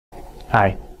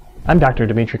Hi, I'm Dr.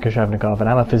 Dmitry Kozhevnikov, and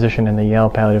I'm a physician in the Yale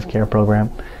Palliative Care Program,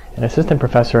 an assistant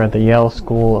professor at the Yale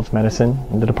School of Medicine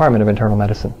in the Department of Internal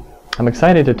Medicine. I'm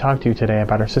excited to talk to you today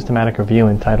about our systematic review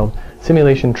entitled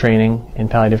Simulation Training in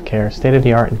Palliative Care,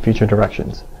 State-of-the-Art and Future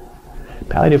Directions.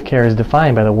 Palliative care is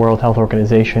defined by the World Health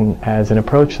Organization as an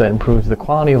approach that improves the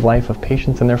quality of life of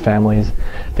patients and their families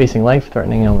facing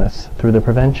life-threatening illness through the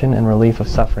prevention and relief of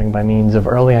suffering by means of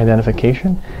early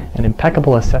identification and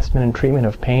impeccable assessment and treatment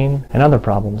of pain and other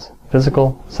problems,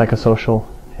 physical, psychosocial,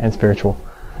 and spiritual.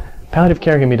 Palliative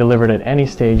care can be delivered at any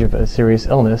stage of a serious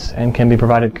illness and can be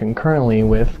provided concurrently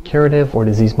with curative or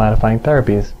disease-modifying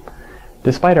therapies.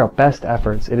 Despite our best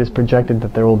efforts, it is projected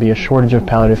that there will be a shortage of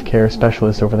palliative care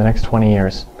specialists over the next 20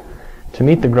 years. To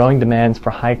meet the growing demands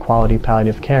for high-quality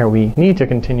palliative care, we need to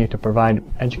continue to provide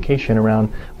education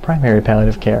around primary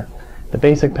palliative care, the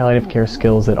basic palliative care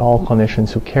skills that all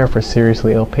clinicians who care for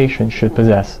seriously ill patients should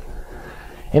possess.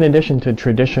 In addition to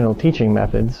traditional teaching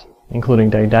methods,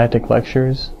 including didactic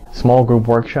lectures, small group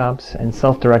workshops, and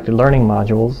self-directed learning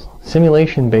modules,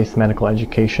 simulation-based medical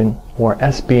education, or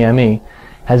SBME,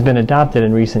 has been adopted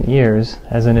in recent years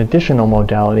as an additional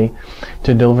modality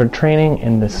to deliver training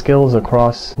in the skills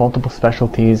across multiple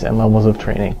specialties and levels of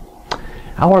training.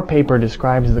 Our paper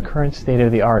describes the current state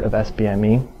of the art of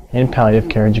SBME in palliative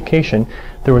care education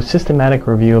through a systematic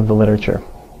review of the literature.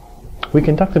 We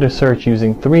conducted a search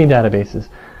using 3 databases: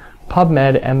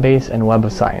 PubMed, Embase, and Web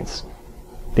of Science.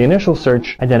 The initial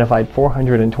search identified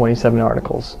 427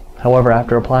 articles. However,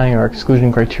 after applying our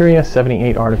exclusion criteria,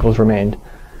 78 articles remained.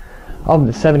 Of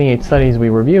the 78 studies we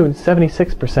reviewed,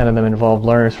 76% of them involved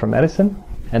learners from medicine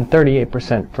and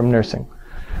 38% from nursing,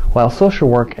 while social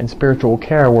work and spiritual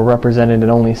care were represented in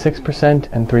only 6%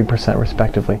 and 3%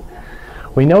 respectively.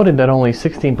 We noted that only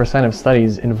 16% of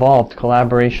studies involved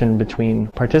collaboration between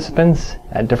participants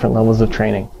at different levels of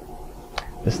training.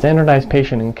 The standardized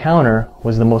patient encounter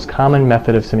was the most common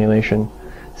method of simulation,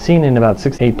 seen in about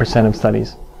 68% of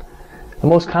studies. The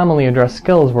most commonly addressed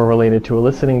skills were related to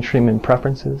eliciting treatment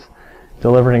preferences,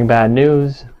 delivering bad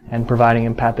news, and providing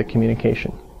empathic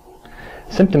communication.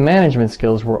 Symptom management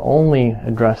skills were only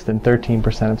addressed in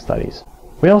 13% of studies.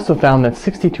 We also found that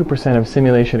 62% of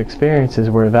simulation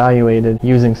experiences were evaluated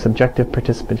using subjective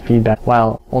participant feedback,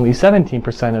 while only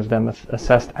 17% of them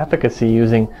assessed efficacy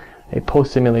using a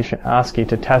post-simulation OSCE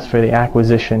to test for the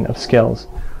acquisition of skills.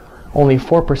 Only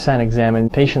 4%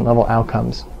 examined patient-level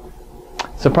outcomes.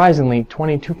 Surprisingly,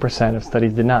 22% of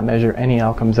studies did not measure any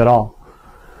outcomes at all.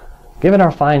 Given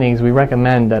our findings, we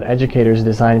recommend that educators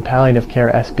design palliative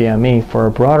care SBME for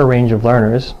a broader range of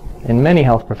learners in many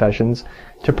health professions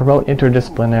to promote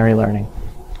interdisciplinary learning.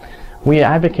 We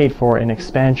advocate for an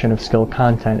expansion of skill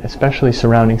content, especially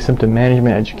surrounding symptom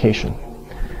management education.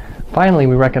 Finally,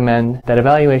 we recommend that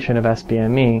evaluation of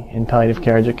SBME in palliative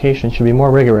care education should be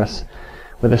more rigorous,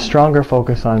 with a stronger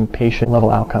focus on patient-level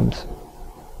outcomes.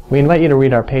 We invite you to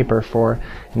read our paper for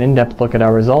an in-depth look at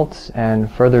our results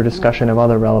and further discussion of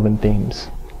other relevant themes.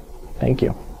 Thank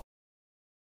you.